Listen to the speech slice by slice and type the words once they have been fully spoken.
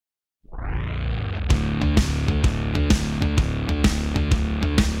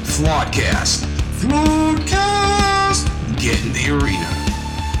Flawedcast. Flawedcast. Get in the arena.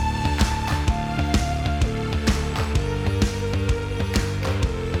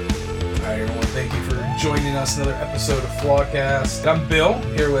 Alright, everyone, thank you for joining us another episode of Flawedcast. I'm Bill,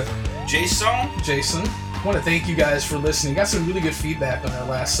 here with Jason. I want to thank you guys for listening. Got some really good feedback on our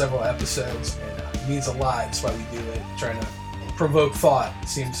last several episodes, and it means a lot. That's why we do it, trying to provoke thought. It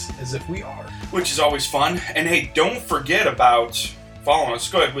seems as if we are. Which is always fun. And hey, don't forget about following us.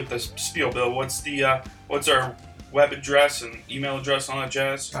 Go ahead with the spiel, Bill. What's our web address and email address and all that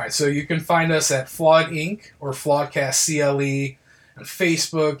jazz? Alright, so you can find us at Flawed Inc. or Flawedcast CLE on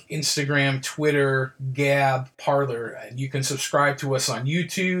Facebook, Instagram, Twitter, Gab, Parler. And you can subscribe to us on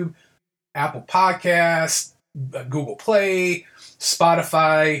YouTube, Apple Podcasts, Google Play,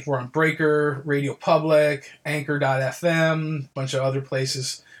 Spotify. We're on Breaker, Radio Public, Anchor.fm, a bunch of other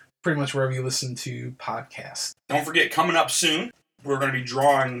places, pretty much wherever you listen to podcasts. Don't forget, coming up soon, we're going to be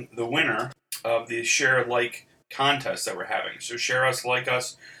drawing the winner of the Share Like contest that we're having. So share us, like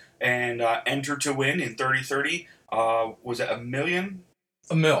us, and enter to win in 3030. Was it $1 million?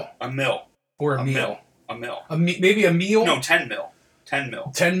 A mil. A mil. Or a meal. A mil. Maybe a meal? No, 10 mil. 10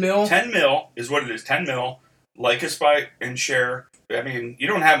 mil. 10 mil? 10 mil is what it is. 10 mil. Like us by and share. I mean, you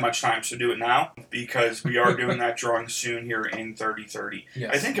don't have much time, so do it now because we are doing that drawing soon here in 3030.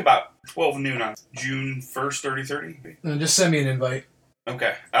 Yes. I think about 12 noon on June 1st, 3030. Just send me an invite.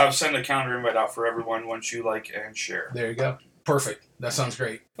 Okay. I'll send a calendar invite out for everyone once you like and share. There you go. Perfect. That sounds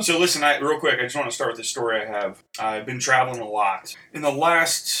great. So listen, real quick, I just want to start with this story I have. I've been traveling a lot. In the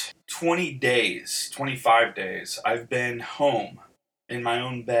last 20 days, 25 days, I've been home in my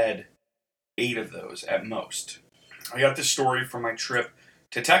own bed 8 of those at most. I got this story from my trip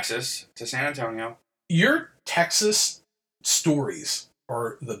to Texas, to San Antonio. Your Texas stories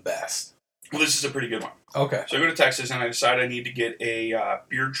are the best. Well, this is a pretty good one. Okay. So I go to Texas and I decide I need to get a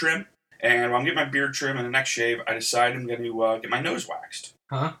beard trim. And when I'm getting my beard trim and the next shave, I decide I'm going to get my nose waxed.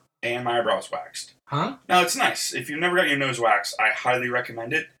 Huh? And my eyebrows waxed. Huh? Now, it's nice. If you've never got your nose waxed, I highly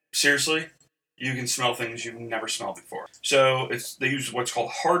recommend it. Seriously, you can smell things you've never smelled before. So they use what's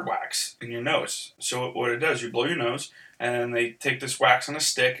called hard wax in your nose. So what it does, you blow your nose, and then they take this wax on a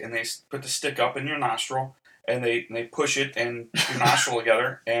stick, and they put the stick up in your nostril, and they push it and your nostril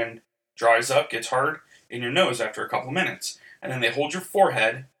together, and dries up, gets hard in your nose after a couple minutes. And then they hold your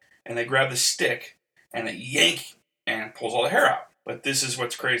forehead, and they grab the stick, and they yank, and pulls all the hair out. But this is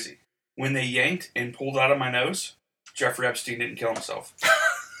what's crazy. When they yanked and pulled it out of my nose, Jeffrey Epstein didn't kill himself.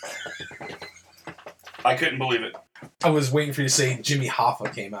 I couldn't believe it. I was waiting for you to say Jimmy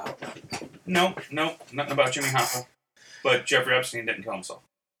Hoffa came out. No, nothing about Jimmy Hoffa. But Jeffrey Epstein didn't kill himself.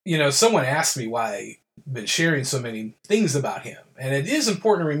 You know, someone asked me why I've been sharing so many things about him. And it is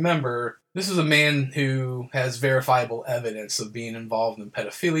important to remember, this is a man who has verifiable evidence of being involved in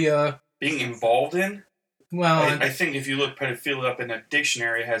pedophilia. Being involved in? Well, I think if you look pedophilia up in a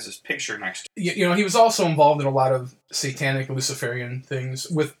dictionary, it has his picture next to it. You know, he was also involved in a lot of satanic Luciferian things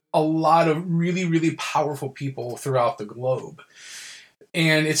with a lot of really, really powerful people throughout the globe.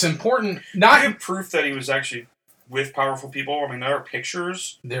 And it's important not to have proof that he was actually with powerful people. I mean, there are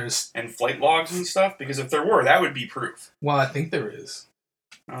pictures and flight logs and stuff, because if there were, that would be proof. Well, I think there is.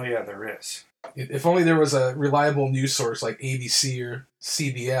 Oh, yeah, there is. If only there was a reliable news source like ABC or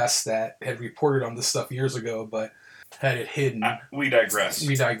CBS that had reported on this stuff years ago, but had it hidden. We digress.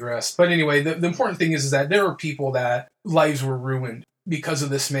 But anyway, the important thing is that there are people that lives were ruined because of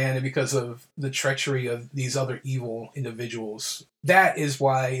this man and because of the treachery of these other evil individuals. That is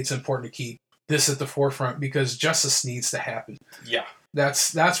why it's important to keep this at the forefront, because justice needs to happen. Yeah.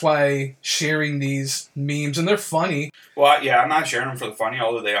 That's why sharing these memes, and they're funny. Well, yeah, I'm not sharing them for the funny,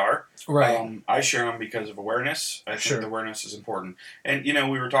 although they are. Right. I share them because of awareness. I think awareness is important. And, you know,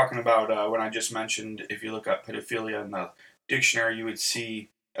 we were talking about when I just mentioned, if you look up pedophilia in the dictionary, you would see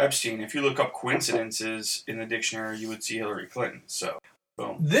Epstein. If you look up coincidences in the dictionary, you would see Hillary Clinton. So,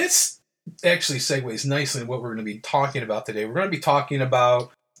 boom. This actually segues nicely into what we're going to be talking about today. We're going to be talking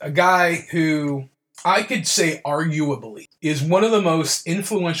about a guy who I could say arguably is one of the most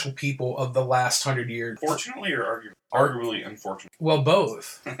influential people of the last 100 years. Fortunately or arguably unfortunately? Well,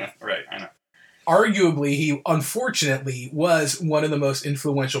 both. Right, I know. Arguably, he unfortunately was one of the most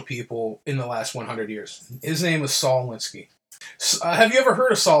influential people in the last 100 years. His name was Saul Alinsky. Have you ever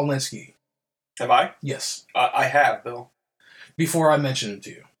heard of Saul Alinsky? Have I? Yes. I have, Bill. Before I mentioned it to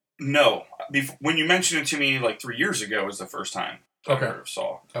you? No. When you mentioned it to me like 3 years ago was the first time I heard of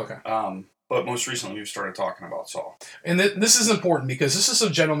Saul. Okay. But most recently we've started talking about Saul. And this is important because this is a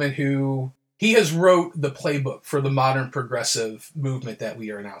gentleman who, he has wrote the playbook for the modern progressive movement that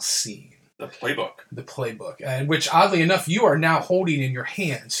we are now seeing. The playbook. The playbook, and which oddly enough you are now holding in your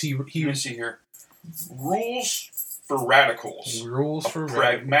hands. Let me see here. Rules for radicals. Rules for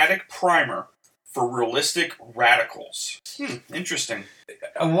pragmatic primer for realistic radicals. Interesting.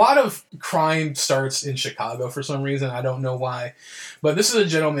 A lot of crime starts in Chicago for some reason. I don't know why. But this is a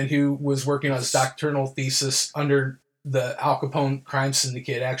gentleman who was working on his doctoral thesis under the Al Capone crime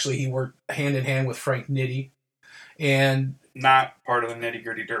syndicate. Actually, he worked hand in hand with Frank Nitti. And not part of the Nitty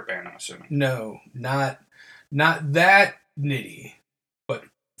Gritty Dirt Band, I'm assuming. No, not that Nitti, but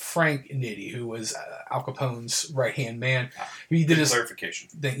Frank Nitti, who was Al Capone's right-hand man. He did his clarification.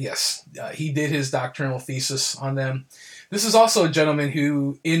 Yes, he did his doctoral thesis on them. This is also a gentleman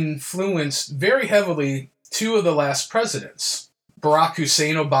who influenced very heavily two of the last presidents, Barack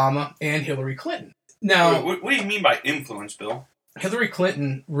Hussein Obama and Hillary Clinton. Now, what do you mean by influence, Bill? Hillary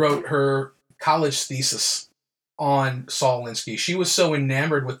Clinton wrote her college thesis on Saul Alinsky. She was so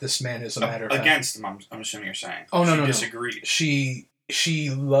enamored with this man, as a matter of fact. Against him, I'm assuming you're saying. Oh, no, she no, disagreed. No. She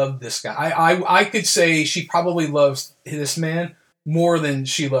loved this guy. I could say she probably loves this man more than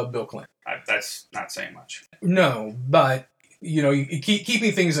she loved Bill Clinton. That's not saying much. No, but,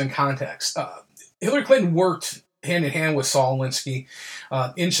 keeping things in context. Hillary Clinton worked hand in hand with Saul Alinsky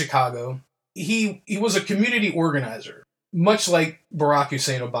in Chicago. He was a community organizer, much like Barack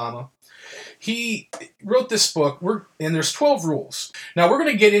Hussein Obama. He wrote this book, and there's 12 rules. Now, we're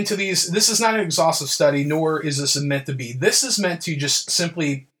going to get into these. This is not an exhaustive study, nor is this meant to be. This is meant to just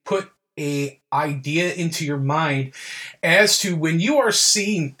simply put an idea into your mind as to when you are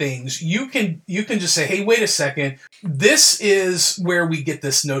seeing things, you can just say, hey, wait a second, this is where we get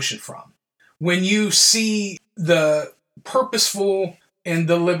this notion from. When you see the purposeful and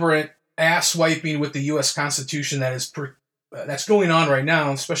deliberate ass-wiping with the U.S. Constitution that's going on right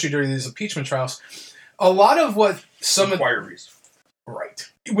now, especially during these impeachment trials, a lot of what some inquiries. Right.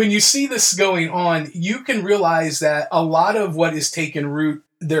 When you see this going on, you can realize that a lot of what is taking root,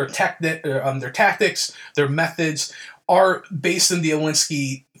 their tactics, their methods, are based in the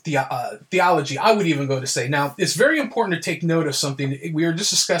Alinsky theology. I would even go to say. Now, it's very important to take note of something. We were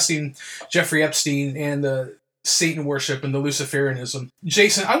just discussing Jeffrey Epstein and the Satan worship and the Luciferianism.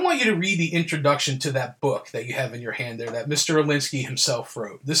 Jason, I want you to read the introduction to that book that you have in your hand there that Mr. Alinsky himself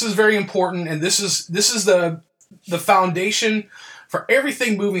wrote. This is very important, and this is the foundation for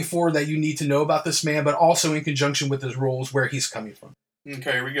everything moving forward that you need to know about this man, but also in conjunction with his roles, where he's coming from.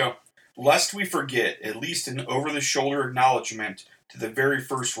 Okay, here we go. Lest we forget, at least an over-the-shoulder acknowledgement to the very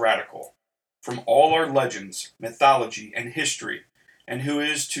first radical, from all our legends, mythology, and history, and who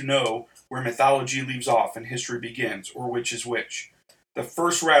is to know where mythology leaves off and history begins, or which is which. The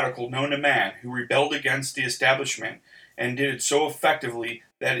first radical known to man who rebelled against the establishment and did it so effectively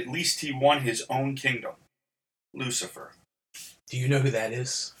that at least he won his own kingdom. Lucifer. Do you know who that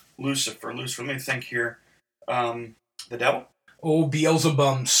is? Lucifer, let me think here. The devil? Oh,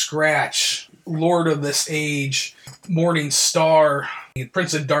 Beelzebub, Scratch, Lord of this age, Morning Star,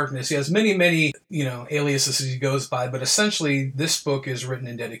 Prince of Darkness. He has many, aliases as he goes by, but essentially this book is written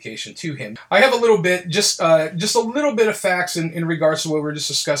in dedication to him. I have a little bit, just a little bit of facts in regards to what we were just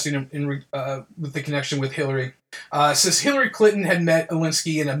discussing with the connection with Hillary. It says Hillary Clinton had met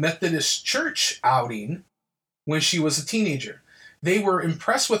Alinsky in a Methodist church outing when she was a teenager. They were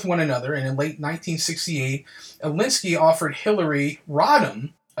impressed with one another, and in late 1968, Alinsky offered Hillary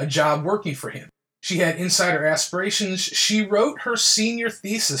Rodham a job working for him. She had insider aspirations. She wrote her senior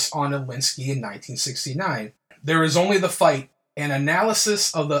thesis on Alinsky in 1969. There is Only the Fight, an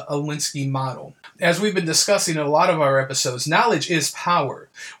analysis of the Alinsky model. As we've been discussing in a lot of our episodes, knowledge is power.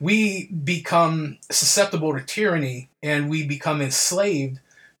 We become susceptible to tyranny, and we become enslaved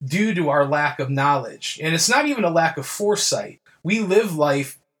due to our lack of knowledge. And it's not even a lack of foresight. We live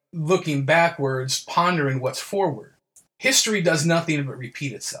life looking backwards, pondering what's forward. History does nothing but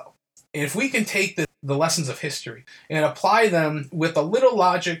repeat itself. And if we can take the lessons of history and apply them with a little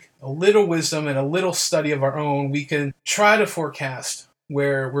logic, a little wisdom, and a little study of our own, we can try to forecast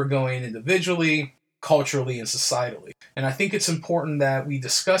where we're going individually, culturally, and societally. And I think it's important that we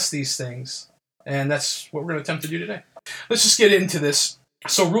discuss these things, and that's what we're going to attempt to do today. Let's just get into this.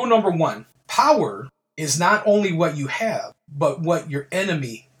 So rule number 1, power is not only what you have, but what your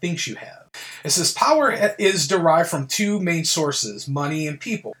enemy thinks you have. It says power is derived from two main sources, money and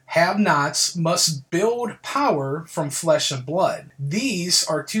people. Have-nots must build power from flesh and blood. These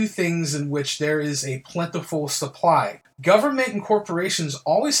are two things in which there is a plentiful supply. Government and corporations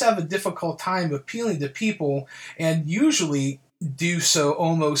always have a difficult time appealing to people, and usually do so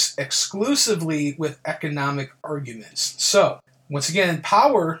almost exclusively with economic arguments. So, once again,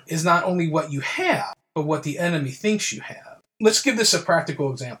 power is not only what you have, but what the enemy thinks you have. let's give this a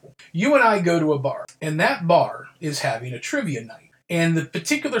practical example. You and I go to a bar, and that bar is having a trivia night. And the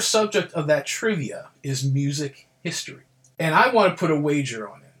particular subject of that trivia is music history. And I want to put a wager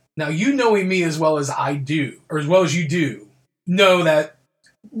on it. Now, you knowing me as well as I do, or as well as you do, know that,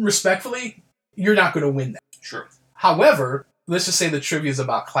 respectfully, you're not going to win that. Sure. However, let's just say the trivia is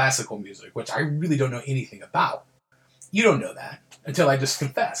about classical music, which I really don't know anything about. You don't know that until I just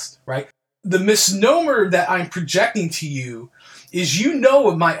confessed, right? The misnomer that I'm projecting to you is you know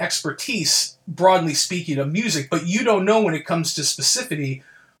of my expertise, broadly speaking, of music, but you don't know when it comes to specificity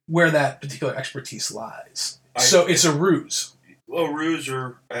where that particular expertise lies. So it's a ruse. Well, ruse,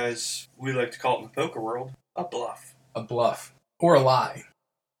 or as we like to call it in the poker world, a bluff. A bluff. Or a lie.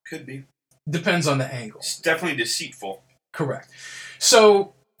 Could be. Depends on the angle. It's definitely deceitful. Correct.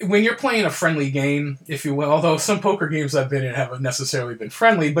 So when you're playing a friendly game, if you will, although some poker games I've been in haven't necessarily been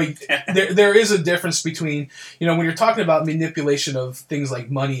friendly, but there is a difference between, when you're talking about manipulation of things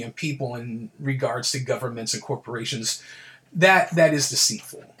like money and people in regards to governments and corporations, that is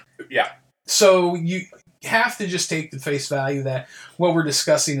deceitful. Yeah. So you have to just take the face value that what we're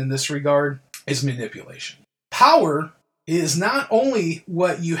discussing in this regard is manipulation. Power is not only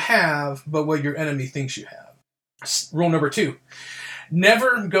what you have, but what your enemy thinks you have. Rule number 2,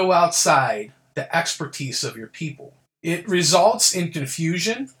 never go outside the expertise of your people. It results in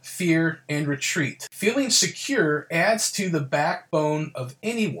confusion, fear, and retreat. Feeling secure adds to the backbone of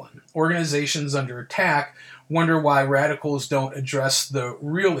anyone. Organizations under attack wonder why radicals don't address the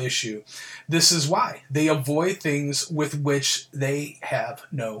real issue. This is why. They avoid things with which they have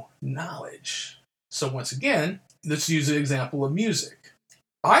no knowledge. So once again, let's use an example of music.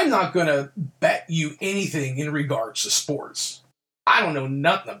 I'm not going to bet you anything in regards to sports. I don't know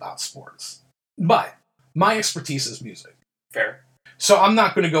nothing about sports. But my expertise is music. Fair. So I'm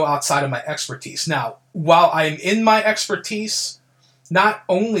not going to go outside of my expertise. Now, while I'm in my expertise, not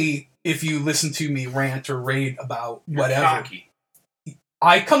only if you listen to me rant or rave about whatever. Cocky.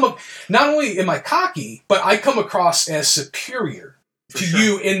 Not only am I cocky, but I come across as superior to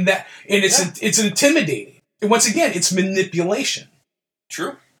you in that, and it's intimidating. And once again, it's manipulation.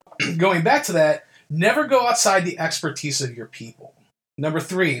 True. Going back to that, never go outside the expertise of your people. Number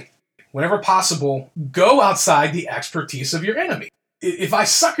 3, whenever possible, go outside the expertise of your enemy. If I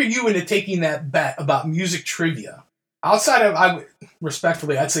sucker you into taking that bet about music trivia, outside of,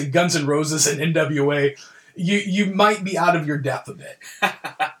 respectfully, I'd say Guns N' Roses and NWA, you might be out of your depth a bit.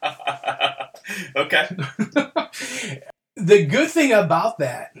 Okay. The good thing about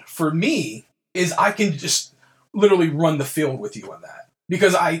that, for me, is I can just literally run the field with you on that.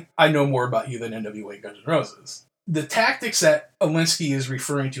 Because I know more about you than NWA Guns N' Roses. The tactics that Alinsky is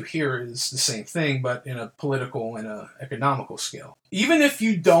referring to here is the same thing, but in a political and a economical scale. Even if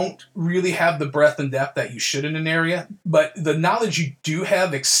you don't really have the breadth and depth that you should in an area, but the knowledge you do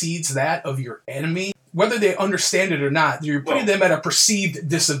have exceeds that of your enemy, whether they understand it or not, you're putting them at a perceived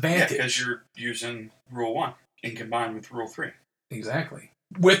disadvantage. Yeah, because you're using Rule 1 and combined with Rule 3. Exactly.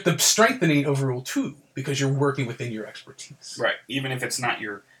 With the strengthening of Rule 2, because you're working within your expertise. Right. Even if it's not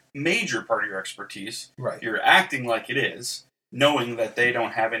your major part of your expertise, right, you're acting like it is, knowing that they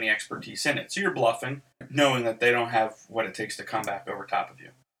don't have any expertise in it. So you're bluffing, knowing that they don't have what it takes to come back over top of you.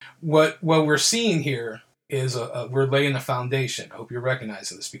 What we're seeing here is we're laying the foundation. I hope you're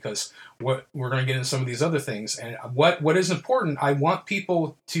recognizing this, because what we're going to get into some of these other things. And what is important, I want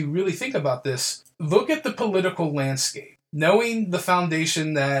people to really think about this. Look at the political landscape. Knowing the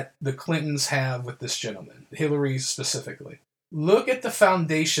foundation that the Clintons have with this gentleman, Hillary specifically. Look at the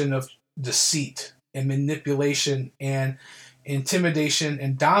foundation of deceit and manipulation and intimidation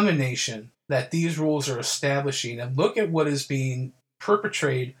and domination that these rules are establishing, and look at what is being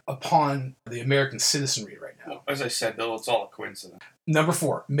perpetrated upon the American citizenry right now. Well, as I said, Bill, it's all a coincidence. Number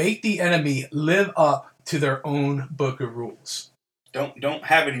 4, make the enemy live up to their own book of rules. Don't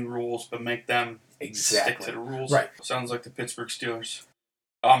have any rules, but make them exactly stick to the rules. Right. Sounds like the Pittsburgh Steelers.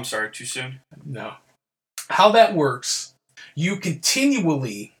 Oh, I'm sorry, too soon? No. How that works, you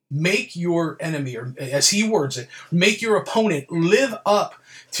continually make your enemy, or as he words it, make your opponent live up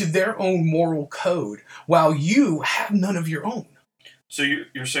to their own moral code while you have none of your own. So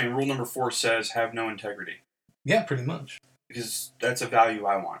you're saying rule number 4 says have no integrity? Yeah, pretty much. Because that's a value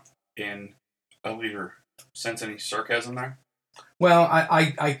I want in a leader. Sense any sarcasm there? Well,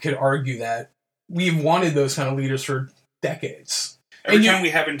 I could argue that we've wanted those kind of leaders for decades. Every time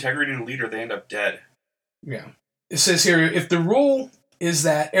we have integrity in a leader, they end up dead. Yeah. It says here, if the rule is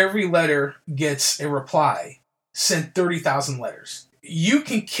that every letter gets a reply, send 30,000 letters. you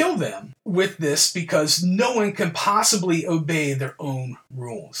can kill them with this because no one can possibly obey their own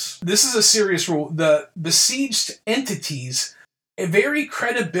rules. This is a serious rule. The besieged entities, a very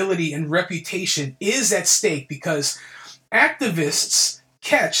credibility and reputation is at stake because activists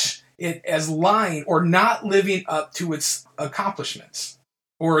catch it as lying or not living up to its accomplishments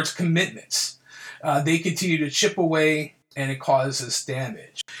or its commitments. They continue to chip away and it causes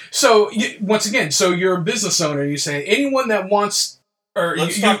damage. So, once again, so you're a business owner, you say, anyone that wants...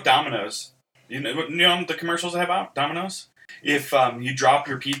 Let's talk Domino's. You know the commercials they have out? Domino's? If you drop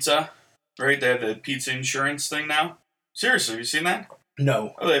your pizza, right, they have the pizza insurance thing now. Seriously, have you seen that?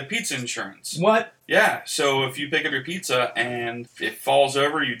 No. Oh, they have pizza insurance. What? Yeah, so if you pick up your pizza and it falls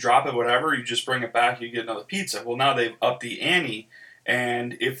over, you drop it, whatever, you just bring it back, you get another pizza. Well, now they've upped the ante,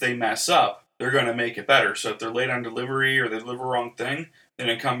 and if they mess up, they're going to make it better. So if they're late on delivery or they deliver the wrong thing, then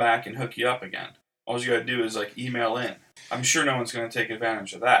they come back and hook you up again. All you got to do is email in. I'm sure no one's going to take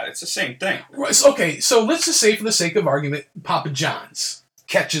advantage of that. It's the same thing. Okay, so let's just say for the sake of argument, Papa John's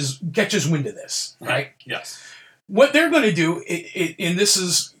catches wind of this, right? Yes. What they're going to do, and this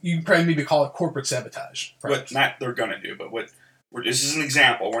is, you probably maybe call it corporate sabotage. Right? What not they're going to do, but this is an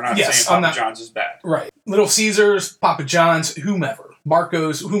example. We're not Yes, saying Papa John's is bad. Right. Little Caesars, Papa John's, whomever.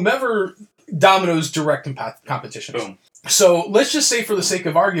 Marco's, whomever Domino's direct competition. Boom. So let's just say for the sake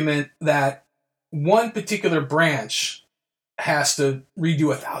of argument that one particular branch has to redo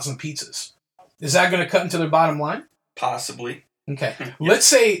 1,000 pizzas. Is that going to cut into their bottom line? Possibly. Okay.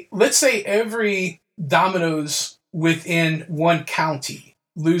 Yes. Let's say every Domino's within one county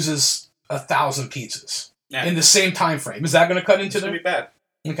loses 1,000 pizzas in the same time frame. Is that going to cut into It's going to be bad.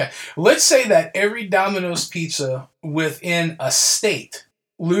 Okay. Let's say that every Domino's pizza within a state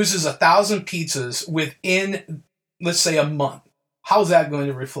loses 1,000 pizzas within, let's say, a month. How's that going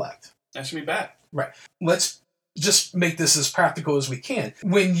to reflect? That's going to be bad. Right. Let's just make this as practical as we can.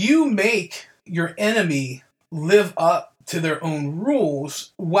 When you make your enemy live up to their own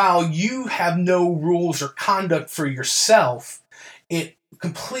rules while you have no rules or conduct for yourself, it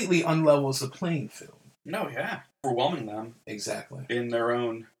completely unlevels the playing field. No, yeah. Overwhelming them. Exactly. In their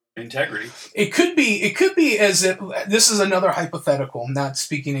own integrity. It could be as if, this is another hypothetical, I'm not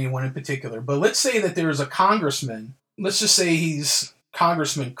speaking to anyone in particular, but let's say that there's a congressman, let's just say he's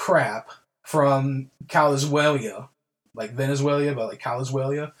Congressman Crap from Calizuela, like Venezuela, but like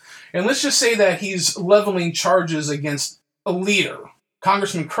Calizuela. And let's just say that he's leveling charges against a leader.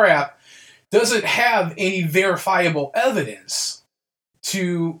 Congressman Crap doesn't have any verifiable evidence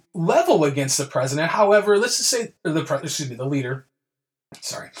to level against the president. However, let's just say, the leader.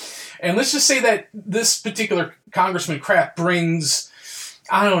 Sorry. And let's just say that this particular Congressman Crap brings,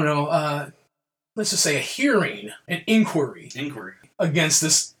 I don't know, let's just say a hearing, an inquiry against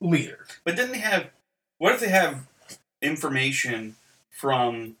this leader. But what if they have information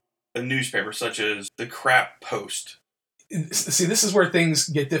from a newspaper such as the Crap Post? See, this is where things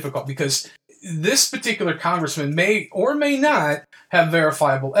get difficult because this particular congressman may or may not have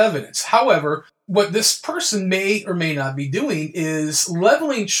verifiable evidence. However, what this person may or may not be doing is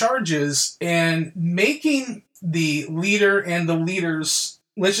leveling charges and making the leader and the leaders,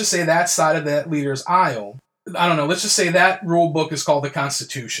 let's just say that side of that leader's aisle, I don't know, let's just say that rule book is called the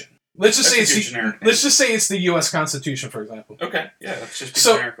Constitution. Let's just say it's the U.S. Constitution, for example. Okay, yeah, let's just be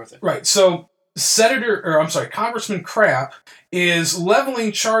generic with it. Right, so Congressman Crap is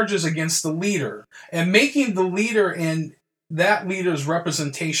leveling charges against the leader and making the leader and that leader's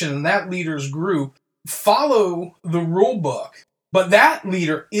representation and that leader's group follow the rule book, but that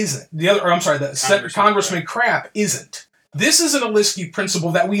leader isn't. Congressman Crap isn't. This is an Aliski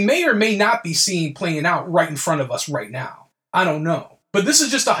principle that we may or may not be seeing playing out right in front of us right now. I don't know. But this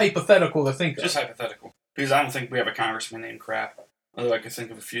is just a hypothetical to think of. Just hypothetical. Because I don't think we have a congressman named Crap. Although I can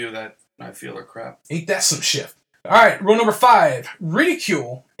think of a few that I feel are crap. Ain't that some shit? All right, rule number 5.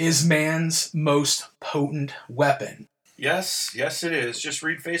 Ridicule is man's most potent weapon. Yes, it is. Just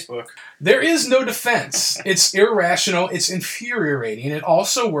read Facebook. There is no defense. It's irrational. It's infuriating. It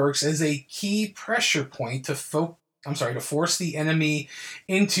also works as a key pressure point to force the enemy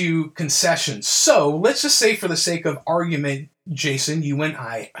into concessions. So let's just say for the sake of argument, Jason, you and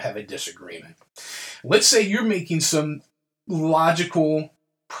I have a disagreement. Let's say you're making some logical,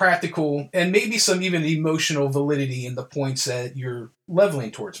 practical, and maybe some even emotional validity in the points that you're leveling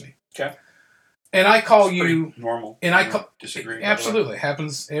towards me. Okay. And I call you normal. And I call disagree. Absolutely. It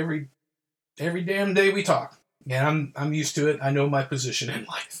happens every damn day we talk. And I'm used to it. I know my position in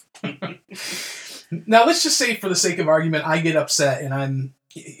life. Now let's just say for the sake of argument, I get upset and I'm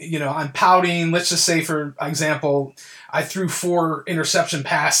pouting. Let's just say for example, I threw 4 interception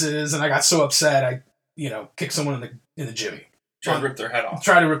passes and I got so upset I kicked someone in the jimmy. Try to rip their head off.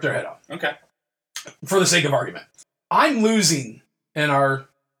 Try to rip their head off. Okay. For the sake of argument. I'm losing in our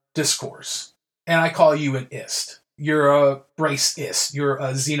discourse, and I call you an ist. You're a racist. You're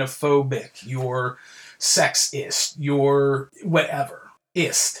a xenophobic. You're sexist. You're whatever.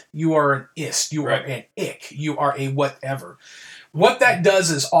 Ist. You are an ist. You are an ick. You are a whatever. What that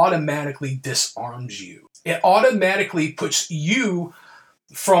does is automatically disarms you. It automatically puts you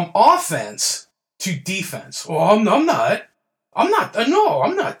from offense to defense. Oh, I'm not. No,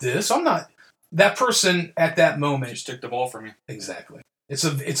 I'm not this. I'm not. That person at that moment just took the ball from you. Exactly. It's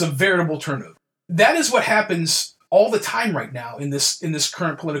a veritable turnover. That is what happens all the time right now in this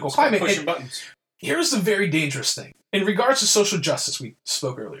current political climate. Pushing buttons. Here's the very dangerous thing. In regards to social justice, we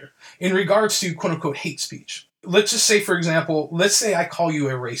spoke earlier. In regards to quote unquote hate speech. Let's just say, for example, let's say I call you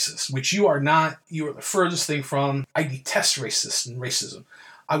a racist, which you are not. You are the furthest thing from. I detest racist and racism.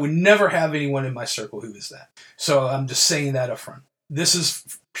 I would never have anyone in my circle who is that. So I'm just saying that up front. This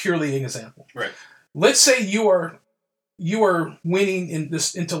is purely an example. Right. Let's say you are winning in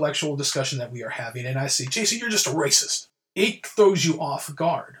this intellectual discussion that we are having, and I say, Jason, you're just a racist. It throws you off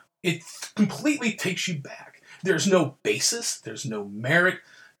guard. It completely takes you back. There's no basis. There's no merit.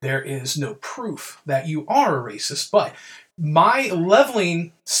 There is no proof that you are a racist. But my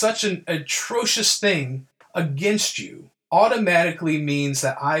leveling such an atrocious thing against you automatically means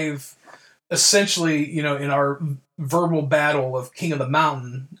that I've essentially, in our verbal battle of King of the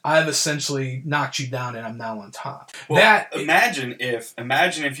Mountain, I've essentially knocked you down and I'm now on top. Well, imagine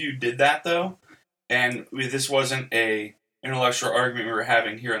if you did that though, and this wasn't a intellectual argument we were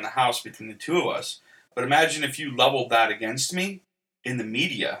having here in the house between the two of us, but imagine if you leveled that against me in the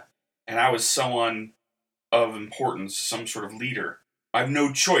media, and I was someone of importance, some sort of leader. I have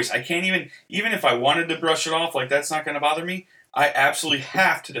no choice. I can't even if I wanted to brush it off like that's not going to bother me, I absolutely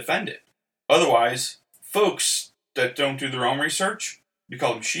have to defend it. Otherwise, folks that don't do their own research, we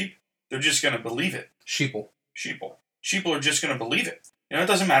call them sheep, they're just going to believe it. Sheeple Sheeple are just going to believe it. It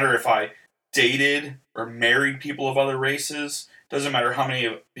doesn't matter if I dated or married people of other races. It doesn't matter how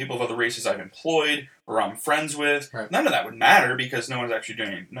many people of other races I've employed or I'm friends with. Right. None of that would matter because none of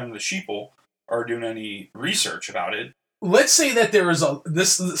the sheeple are doing any research about it. Let's say that there is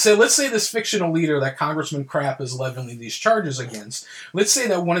let's say this fictional leader that Congressman Crap is leveling these charges against. Let's say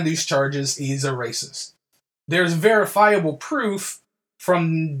that one of these charges is a racist. There's verifiable proof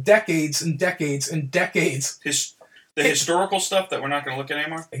from decades and decades and decades. The historical stuff that we're not going to look at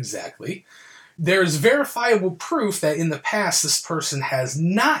anymore? Exactly. There's verifiable proof that in the past this person has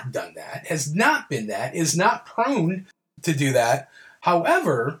not done that, has not been that, is not prone to do that.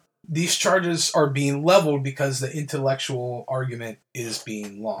 However, these charges are being leveled because the intellectual argument is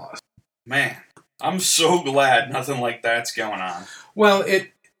being lost. Man, I'm so glad nothing like that's going on. Well,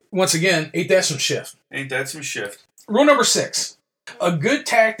 once again, ain't that some shift? Ain't that some shift? Rule number 6. A good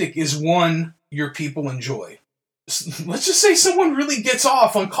tactic is one your people enjoy. Let's just say someone really gets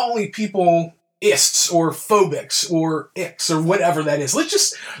off on calling people ists or phobics or icks or whatever that is. Let's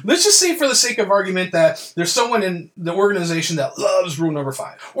just say for the sake of argument that there's someone in the organization that loves rule number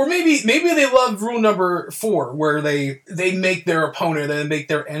 5. Or maybe they love rule number 4 where they make their opponent, they make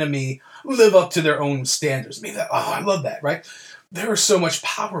their enemy live up to their own standards. Maybe I love that, right? There is so much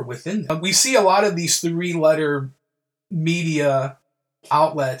power within them. We see a lot of these 3-letter media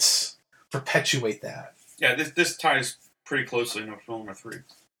outlets perpetuate that. Yeah, this ties pretty closely to rule number 3.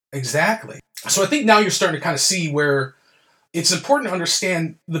 Exactly. So I think now you're starting to kind of see where it's important to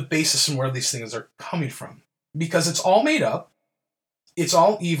understand the basis and where these things are coming from. Because it's all made up. It's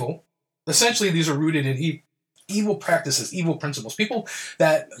all evil. Essentially, these are rooted in evil practices, evil principles. People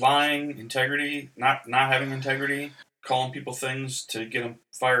that... Lying, integrity, not having integrity, calling people things to get them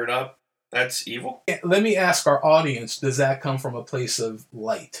fired up. That's evil? Let me ask our audience, does that come from a place of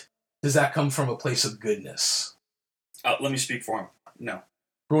light? Does that come from a place of goodness? Let me speak for him. No.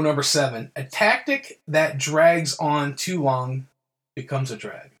 Rule number 7. A tactic that drags on too long becomes a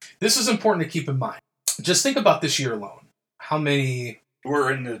drag. This is important to keep in mind. Just think about this year alone. How many...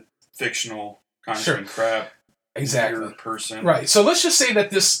 We're in the fictional Congressman Crap. Exactly. Person. Right. So let's just say that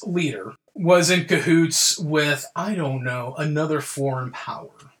this leader was in cahoots with, I don't know, another foreign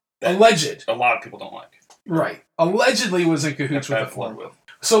power. Alleged. A lot of people don't like. Right. Allegedly was in cahoots with a foreign power.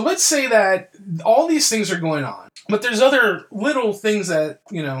 So let's say that all these things are going on, but there's other little things that,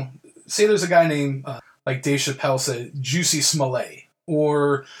 say there's a guy named, like Dave Chappelle said, Juicy Smollett.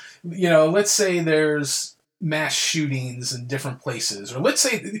 Or, let's say there's mass shootings in different places. Or let's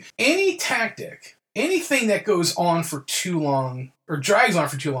say any tactic, anything that goes on for too long or drags on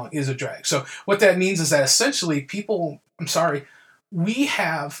for too long is a drag. So what that means is that essentially we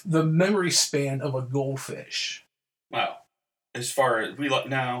have the memory span of a goldfish. Wow. as far as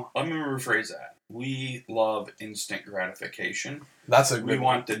now, let me rephrase that. We love instant gratification. That's a good We one.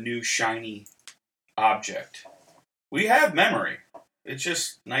 want the new shiny object. We have memory. It's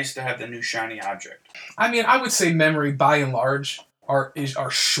just nice to have the new shiny object. I mean, I would say memory, by and large, are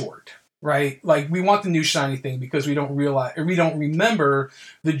short, right? Like, we want the new shiny thing because we don't realize, or we don't remember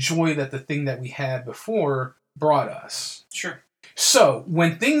the joy that the thing that we had before brought us. Sure. So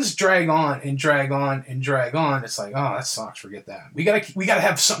when things drag on and drag on and drag on, it's like, oh, that sucks. Forget that. We gotta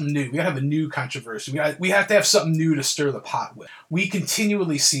have something new. We gotta have a new controversy. We have to have something new to stir the pot with. We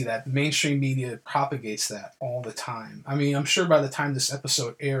continually see that. The mainstream media propagates that all the time. I mean, I'm sure by the time this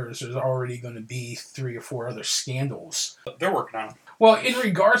episode airs, there's already going to be 3 or 4 other scandals. They're working on them. Well, in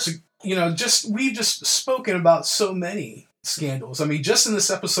regards to, we've just spoken about so many scandals. I mean, just in this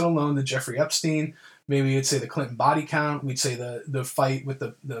episode alone, the Jeffrey Epstein. Maybe you'd say the Clinton body count. We'd say the fight with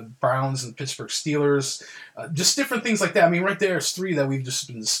the Browns and Pittsburgh Steelers. Just different things like that. I mean, right there is 3 that we've just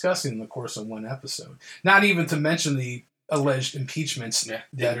been discussing in the course of one episode. Not even to mention the alleged impeachments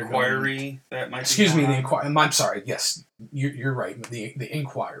that are inquiry that might. Excuse me, the inquiry. I'm sorry. Yes, you're right. The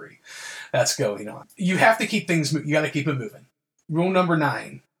inquiry that's going on. You have to keep things. You got to keep it moving. Rule number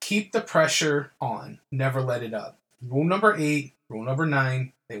 9: keep the pressure on. Never let it up. Rule number 8. Rule number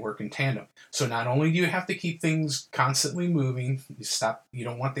 9. They work in tandem. So not only do you have to keep things constantly moving, you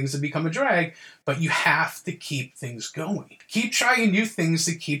don't want things to become a drag, but you have to keep things going. Keep trying new things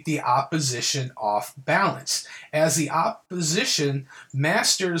to keep the opposition off balance. As the opposition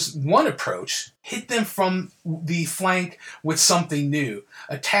masters one approach, hit them from the flank with something new.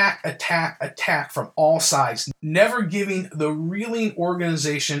 Attack, attack, attack from all sides, never giving the reeling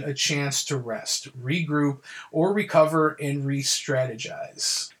organization a chance to rest, regroup, or recover and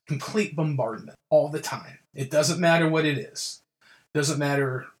re-strategize. Complete bombardment all the time. It doesn't matter what it is. Doesn't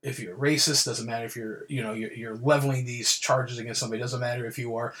matter if you're racist. Doesn't matter if you're leveling these charges against somebody. Doesn't matter if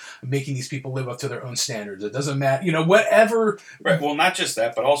you are making these people live up to their own standards. It doesn't matter. Whatever. Right. Well, not just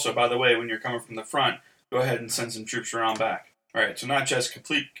that, but also, by the way, when you're coming from the front, go ahead and send some troops around back. All right. So not just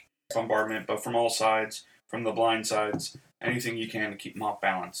complete bombardment, but from all sides, from the blind sides. Anything you can to keep them off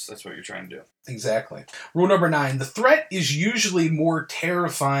balance. That's what you're trying to do. Exactly. Rule number 9. The threat is usually more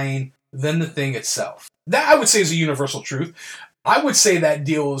terrifying than the thing itself. That, I would say, is a universal truth. I would say that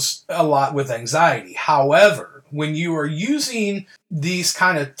deals a lot with anxiety. However, when you are using these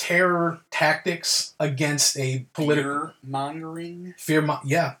kind of terror tactics against a political... Fear-mongering?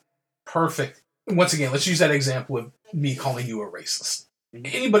 Yeah. Perfect. Once again, let's use that example of me calling you a racist.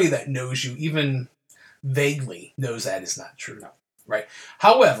 Mm-hmm. Anybody that knows you, even vaguely, knows that is not true. No. Right?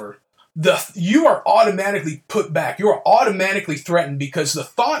 However, you are automatically put back. You are automatically threatened because the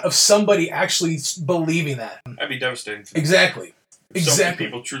thought of somebody actually believing that. That'd be devastating to me. Exactly. If so many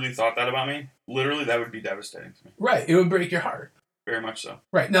people truly thought that about me, literally, that would be devastating to me. Right. It would break your heart. Very much so.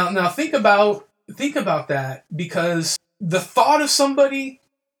 Right. Now think about that, because the thought of somebody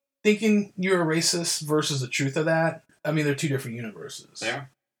thinking you're a racist versus the truth of that, I mean, they're 2 different universes. They are.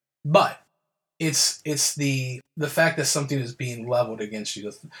 But it's the fact that something is being leveled against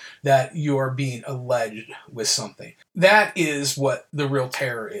you, that you are being alleged with something. That is what the real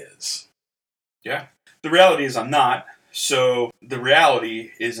terror is. Yeah. The reality is I'm not. So the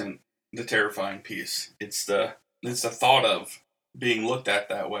reality isn't the terrifying piece. It's the thought of being looked at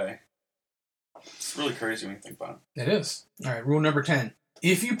that way. It's really crazy when you think about it. It is. All right, rule number 10.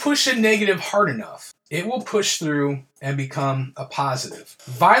 If you push a negative hard enough, it will push through and become a positive.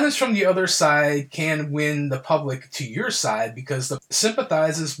 Violence from the other side can win the public to your side because it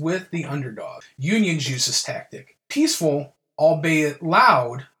sympathizes with the underdog. Unions use this tactic. Peaceful, albeit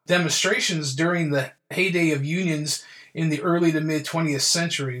loud, demonstrations during the heyday of unions in the early to mid-20th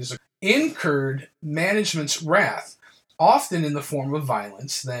centuries incurred management's wrath, often in the form of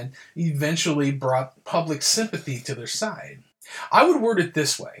violence, then eventually brought public sympathy to their side. I would word it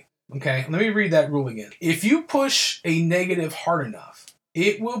this way, okay? Let me read that rule again. If you push a negative hard enough,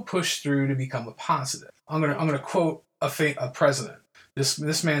 it will push through to become a positive. I'm gonna quote a president.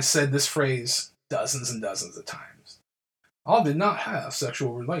 This man said this phrase dozens and dozens of times. I did not have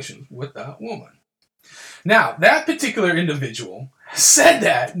sexual relations with that woman. Now, that particular individual said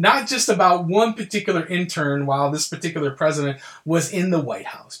that not just about one particular intern while this particular president was in the White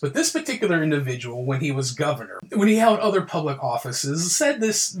House, but this particular individual, when he was governor, when he held other public offices, said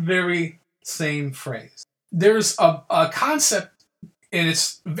this very same phrase. There's a concept, and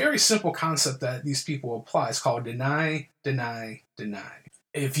it's a very simple concept that these people apply. It's called deny, deny, deny.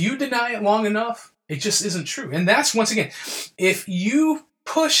 If you deny it long enough, it just isn't true. And that's, once again, if you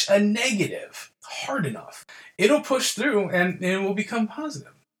push a negative hard enough, it'll push through and it will become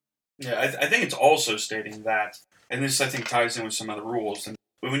positive. Yeah, I think it's also stating that and this I think ties in with some other rules. And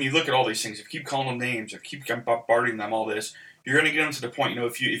when you look at all these things, if you keep calling them names, if you keep bombarding them, all this, you're going to get them to the point.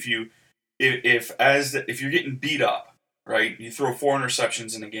 If you're getting beat up, right? You throw 4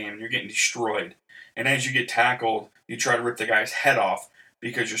 interceptions in a game and you're getting destroyed, and as you get tackled, you try to rip the guy's head off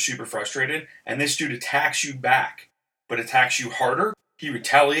because you're super frustrated, and this dude attacks you back, but attacks you harder. He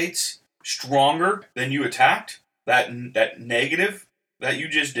retaliates stronger than you attacked. That negative that you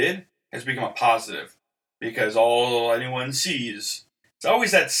just did has become a positive, because all anyone sees, it's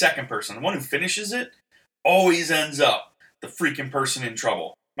always that second person. The one who finishes it always ends up the freaking person in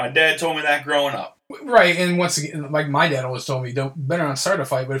trouble. My dad told me that growing up. Right, and once again, like my dad always told me, don't better not start a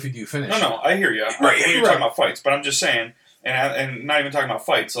fight, but if you do, finish. No, I hear you. Right, when you're talking about fights, but I'm just saying, and not even talking about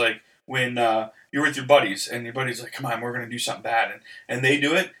fights, like when you're with your buddies, and your buddy's like, come on, we're going to do something bad, and they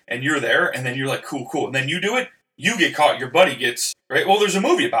do it, and you're there, and then you're like, cool, and then you do it, you get caught, your buddy gets, right? Well, there's a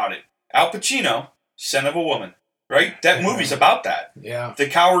movie about it. Al Pacino, Scent of a Woman, right? That movie's about that. Yeah. The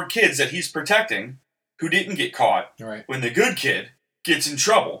coward kids that he's protecting who didn't get caught, right, when the good kid gets in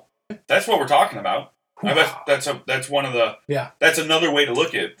trouble. That's what we're talking about. I bet that's one of the... Yeah. That's another way to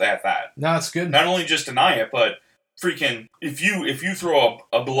look at that. No, it's good. Not only just deny it, but freaking... If you throw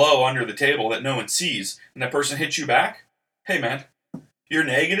a blow under the table that no one sees, and that person hits you back, hey man, your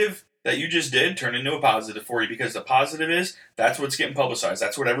negative that you just did turned into a positive for you, because the positive is, that's what's getting publicized.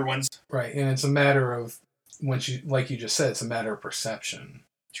 That's what everyone's... Right, and it's a matter of, like you just said, it's a matter of perception.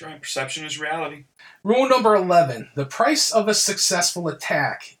 That's right. Perception is reality. Rule number 11. The price of a successful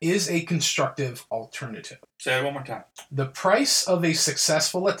attack is a constructive alternative. Say it one more time. The price of a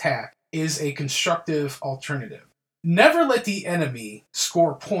successful attack is a constructive alternative. Never let the enemy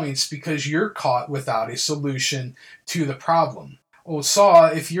score points because you're caught without a solution to the problem. Well,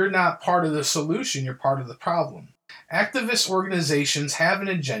 if you're not part of the solution, you're part of the problem. Activist organizations have an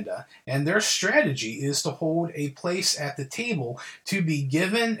agenda, and their strategy is to hold a place at the table, to be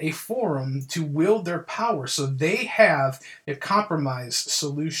given a forum to wield their power, so they have a compromise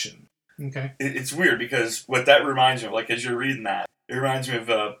solution. Okay. It's weird, because what that reminds me of, like as you're reading that, it reminds me of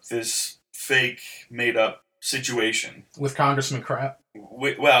this fake, made-up situation. With Congressman Crap?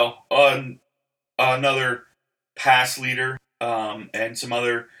 Another past leader and some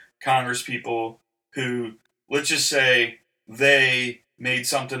other Congress people who... Let's just say they made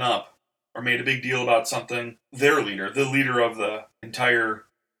something up or made a big deal about something. Their leader, the leader of the entire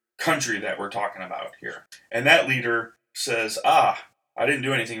country that we're talking about here. And that leader says, I didn't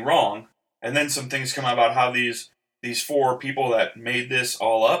do anything wrong. And then some things come out about how these 4 people that made this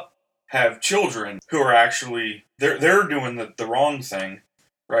all up have children who are actually, they're doing the wrong thing,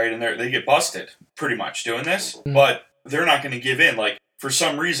 right? And they get busted pretty much doing this. Mm-hmm. But they're not going to give in. Like, for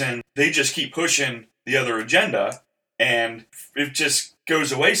some reason, they just keep pushing the other agenda, and it just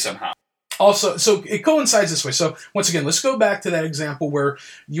goes away somehow. Also, so it coincides this way. So once again, let's go back to that example where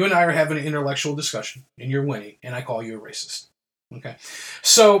you and I are having an intellectual discussion, and you're winning, and I call you a racist. Okay.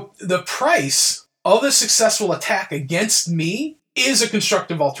 So the price of a successful attack against me is a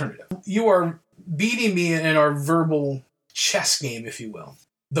constructive alternative. You are beating me in our verbal chess game, if you will.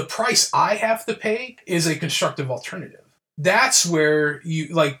 The price I have to pay is a constructive alternative. That's where you,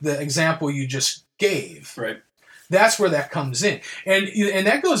 like the example you just gave. Right. That's where that comes in. And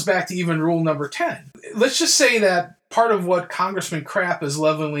that goes back to even rule number 10. Let's just say that part of what Congressman Crap is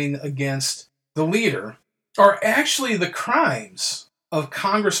leveling against the leader are actually the crimes of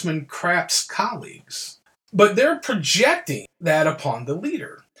Congressman Crap's colleagues. But they're projecting that upon the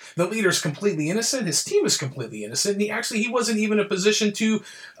leader. The leader's completely innocent. His team is completely innocent. And he wasn't even in a position to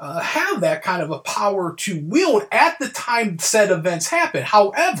have that kind of a power to wield at the time said events happened.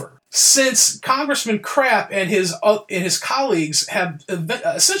 However, since Congressman Crap and his colleagues have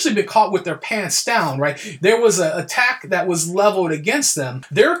essentially been caught with their pants down, right? There was an attack that was leveled against them.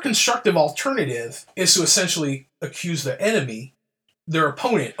 Their constructive alternative is to essentially accuse their enemy, their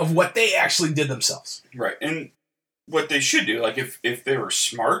opponent, of what they actually did themselves. Right. And what they should do, like if they were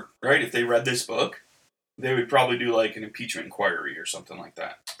smart, right? If they read this book, they would probably do like an impeachment inquiry or something like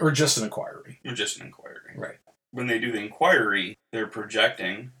that. Or just an inquiry. Right. When they do the inquiry, they're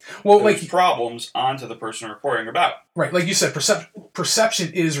projecting problems onto the person they're inquiring about. Right, like you said,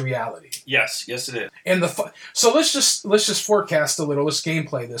 perception is reality. Yes, it is. And so let's just forecast a little. Let's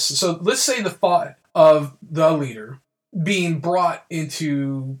gameplay this. So let's say the thought of the leader being brought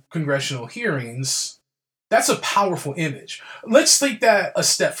into congressional hearings. That's a powerful image. Let's take that a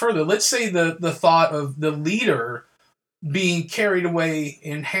step further. Let's say the thought of the leader being carried away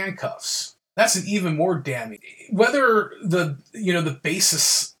in handcuffs. That's an even more damning. Whether the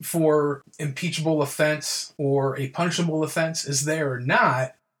basis for impeachable offense or a punishable offense is there or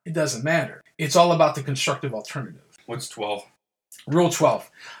not, it doesn't matter. It's all about the constructive alternative. What's 12? Rule 12.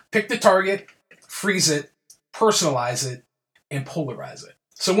 Pick the target, freeze it, personalize it, and polarize it.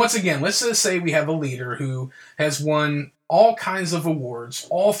 So once again, let's just say we have a leader who has won all kinds of awards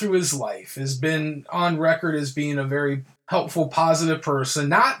all through his life, has been on record as being a very helpful, positive person.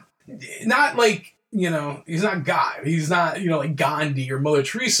 Not like, he's not God. He's not, like Gandhi or Mother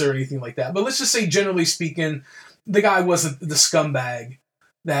Teresa or anything like that. But let's just say, generally speaking, the guy wasn't the scumbag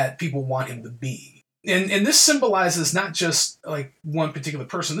that people want him to be. And this symbolizes not just like one particular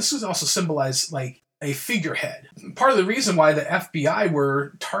person. This is also symbolized like a figurehead. Part of the reason why the FBI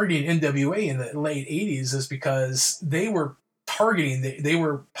were targeting NWA in the late 80s is because they were they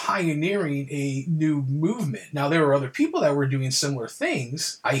were pioneering a new movement. Now, there were other people that were doing similar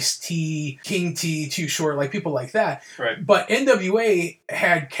things. Ice-T, King T, Too Short, like people like that. Right. But NWA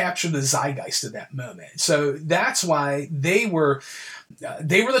had captured the zeitgeist at that moment. So that's why they were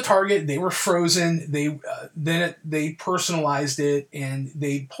the target. They were frozen. They personalized it and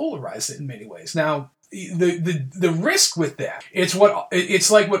they polarized it in many ways. Now, the risk with that, it's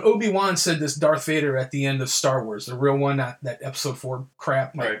like what Obi-Wan said to Darth Vader at the end of Star Wars, the real one, not that Episode 4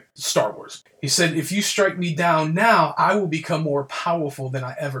 crap, like right. Star Wars. He said, if you strike me down now, I will become more powerful than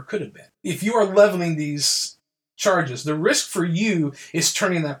I ever could have been. If you are leveling these charges, the risk for you is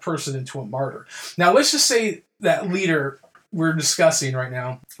turning that person into a martyr. Now, let's just say that leader we're discussing right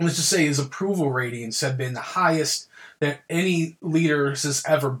now, let's just say his approval ratings have been the highest that any leader has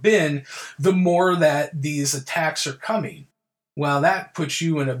ever been, the more that these attacks are coming. Well, that puts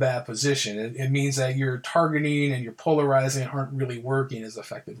you in a bad position. It means that your targeting and your polarizing aren't really working as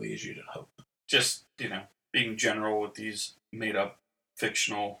effectively as you'd hope. Just, being general with these made-up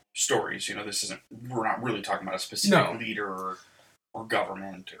fictional stories. We're not really talking about a specific leader or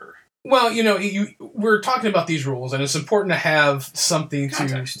government or... Well, we're talking about these rules, and it's important to have something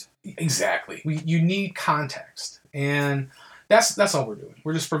context. Exactly. You need context. And that's all we're doing.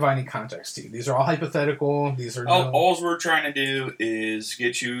 We're just providing context to you. These are all hypothetical. These are all we're trying to do is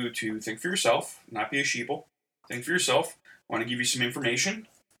get you to think for yourself, not be a sheeple. Think for yourself. I want to give you some information,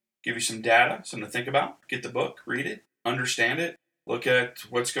 give you some data, something to think about. Get the book, read it, understand it, look at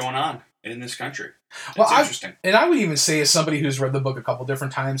what's going on in this country. It's interesting. And I would even say, as somebody who's read the book a couple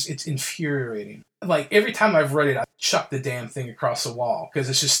different times, it's infuriating. Like, every time I've read it, I chuck the damn thing across the wall because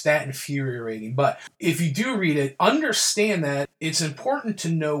it's just that infuriating. But if you do read it, understand that it's important to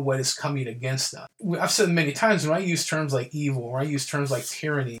know what is coming against them. I've said many times, when I use terms like evil or I use terms like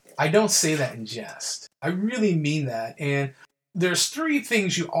tyranny, I don't say that in jest. I really mean that. And there's 3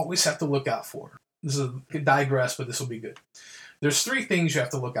 things you always have to look out for. This is a digress, but this will be good. There's 3 things you have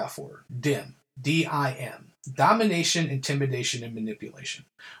to look out for. DIM. D-I-M. Domination, intimidation, and manipulation.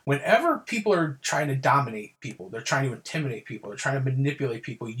 Whenever people are trying to dominate people, they're trying to intimidate people, they're trying to manipulate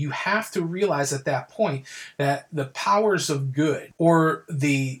people, you have to realize at that point that the powers of good or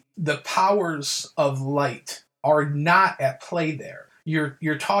the powers of light are not at play there.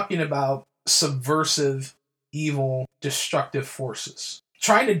 You're talking about subversive, evil, destructive forces.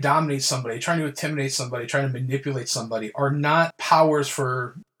 Trying to dominate somebody, trying to intimidate somebody, trying to manipulate somebody are not powers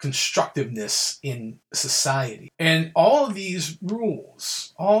for constructiveness in society. And all of these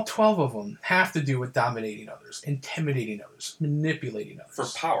rules, all 12 of them, have to do with dominating others, intimidating others, manipulating others.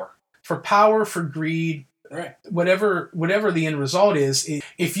 For power. For power, for greed. Right. Whatever the end result is,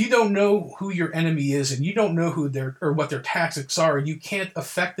 if you don't know who your enemy is and you don't know what their tactics are, you can't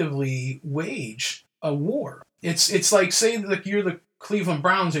effectively wage a war. It's like, say that you're the Cleveland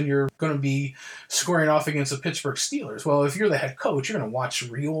Browns and you're going to be squaring off against the Pittsburgh Steelers. Well, if you're the head coach, you're going to watch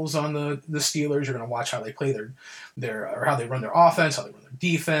reels on the Steelers. You're going to watch how they play their or how they run their offense, how they run their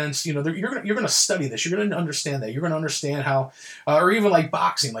defense. You're going to study this. You're going to understand that. You're going to understand how, or even like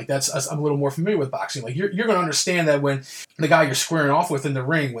boxing. Like I'm a little more familiar with boxing. Like you're going to understand that when the guy you're squaring off with in the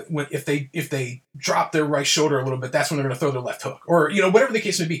ring, if they drop their right shoulder a little bit, that's when they're going to throw their left hook, or whatever the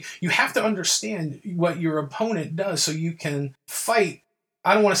case may be. You have to understand what your opponent does so you can fight.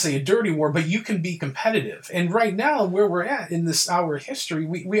 I don't want to say a dirty war, but you can be competitive. And right now, where we're at in this hour of history,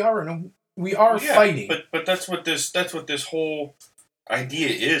 we are fighting. But that's what this whole idea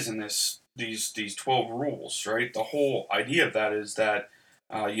is in these 12 rules, right? The whole idea of that is that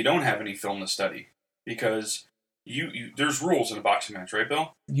you don't have any film to study because you there's rules in a boxing match, right,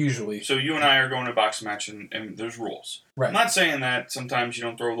 Bill? Usually. So you and I are going to a boxing match and there's rules. Right. I'm not saying that sometimes you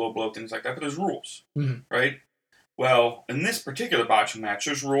don't throw a low blow, things like that, but there's rules, right? Well, in this particular boxing match,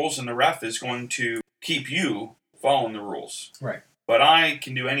 there's rules, and the ref is going to keep you following the rules. Right. But I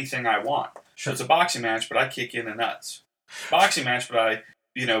can do anything I want. Sure. So it's a boxing match, but I kick you in the nuts. Boxing match, but I,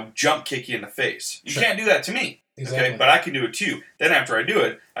 jump kick you in the face. You can't do that to me. Exactly. Okay, but I can do it to you. Then after I do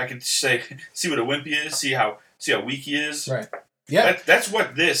it, I can say, see what a wimpy is, see how See how weak he is? Right. Yeah. That's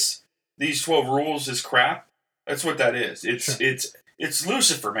what these 12 rules is crap. That's what that is. It's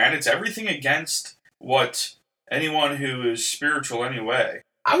Lucifer, man. It's everything against what anyone who is spiritual anyway.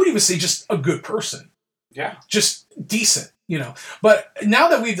 I would even say just a good person. Yeah. Just decent, But now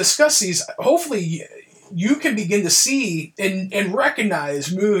that we've discussed these, hopefully you can begin to see and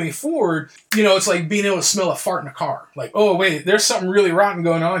recognize moving forward, it's like being able to smell a fart in a car. Like, oh, wait, there's something really rotten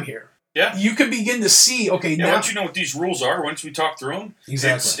going on here. Yeah. You can begin to see, okay, now... once you know what these rules are, once we talk through them,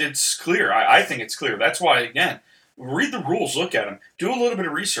 exactly. it's clear. I think it's clear. That's why, again, read the rules, look at them, do a little bit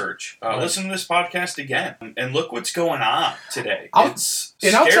of research, listen to this podcast again, and look what's going on today. I'll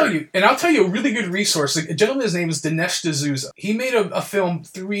tell you a really good resource. A gentleman's name is Dinesh D'Souza. He made a film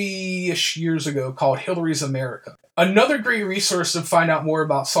 3-ish years ago called Hillary's America. Another great resource to find out more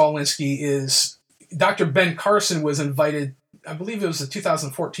about Saul Alinsky is Dr. Ben Carson was invited, I believe it was a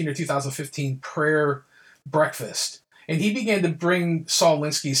 2014 or 2015 prayer breakfast, and he began to bring Saul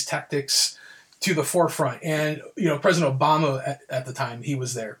Alinsky's tactics to the forefront. And, President Obama at the time, he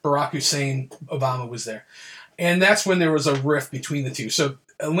was there. Barack Hussein Obama was there. And that's when there was a rift between the two. So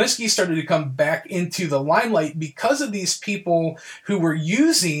Alinsky started to come back into the limelight because of these people who were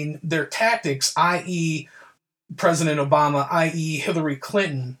using their tactics, i.e. President Obama, i.e. Hillary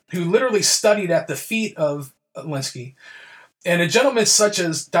Clinton, who literally studied at the feet of Alinsky. And a gentleman such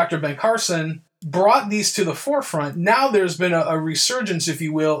as Dr. Ben Carson brought these to the forefront. Now there's been a resurgence, if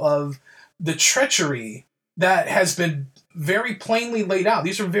you will, of the treachery that has been very plainly laid out.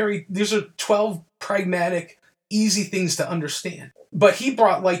 These are 12 pragmatic, easy things to understand. But he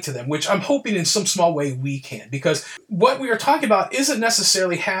brought light to them, which I'm hoping in some small way we can. Because what we are talking about isn't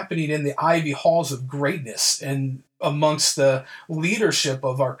necessarily happening in the Ivy Halls of greatness and amongst the leadership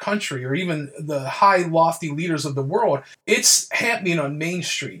of our country or even the high, lofty leaders of the world. It's happening on Main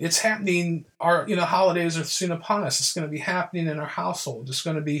Street. It's happening, our holidays are soon upon us. It's going to be happening in our household. It's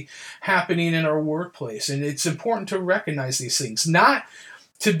going to be happening in our workplace. And it's important to recognize these things, not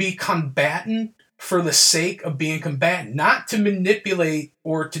to be combatant for the sake of being combatant, not to manipulate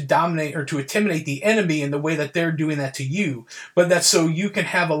or to dominate or to intimidate the enemy in the way that they're doing that to you, but that's so you can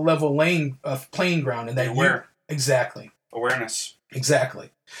have a level playing ground and that aware. Exactly. Awareness.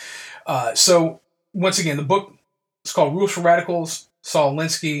 Exactly. So, once again, the book is called Rules for Radicals, Saul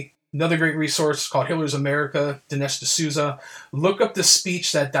Alinsky. Another great resource called Hillary's America, Dinesh D'Souza. Look up the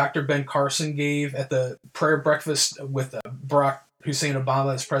speech that Dr. Ben Carson gave at the prayer breakfast with Barack Hussein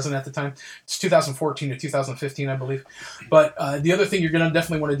Obama as president at the time. It's 2014 or 2015, I believe. But the other thing you're going to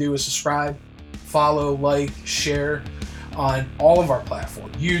definitely want to do is subscribe, follow, like, share on all of our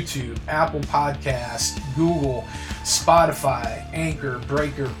platforms: YouTube, Apple Podcasts, Google, Spotify, Anchor,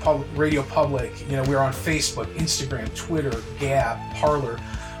 Breaker, Radio Public. We're on Facebook, Instagram, Twitter, Gab, Parler,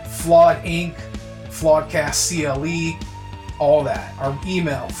 Flawed Inc., Flawedcast CLE, all that. Our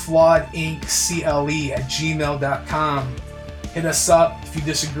email, flawedinccle@gmail.com. Hit us up. If you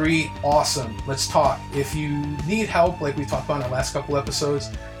disagree, awesome. Let's talk. If you need help, like we talked about in our last couple episodes,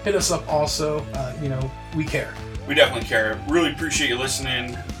 hit us up also. We care. We definitely care. Really appreciate you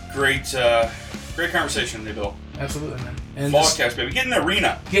listening. Great conversation today, Bill. Absolutely, man. And Flawedcast, baby. Get in the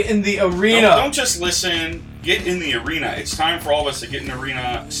arena. Get in the arena. Don't just listen. Get in the arena. It's time for all of us to get in the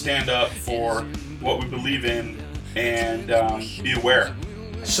arena, stand up for what we believe in, and be aware.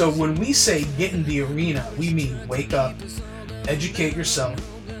 So when we say get in the arena, we mean wake up, educate yourself.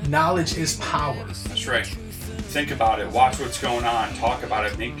 Knowledge is power. That's right. Think about it. Watch what's going on. Talk about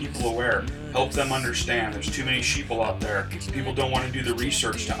it. Make people aware. Help them understand. There's too many sheeple out there. People don't want to do the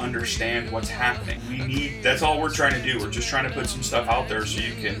research to understand what's happening. That's all we're trying to do. We're just trying to put some stuff out there so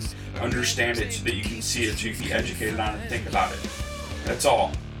you can understand it, so that you can see it, so you can be educated on it and think about it. That's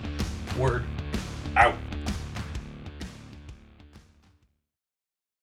all. Word. Out.